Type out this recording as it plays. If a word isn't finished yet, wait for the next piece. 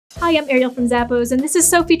Hi, I'm Ariel from Zappos, and this is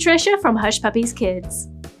Sofie Tricia from Hush Puppies Kids.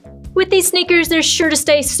 With these sneakers, they're sure to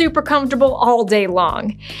stay super comfortable all day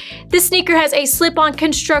long. This sneaker has a slip-on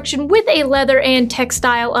construction with a leather and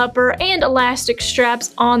textile upper and elastic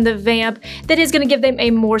straps on the vamp that is going to give them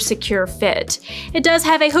a more secure fit. It does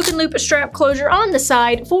have a hook and loop strap closure on the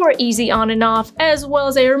side for easy on and off, as well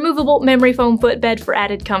as a removable memory foam footbed for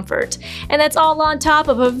added comfort. And that's all on top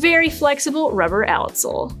of a very flexible rubber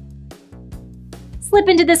outsole. Slip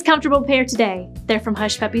into this comfortable pair today. They're from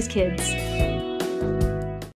Hush Puppies Kids.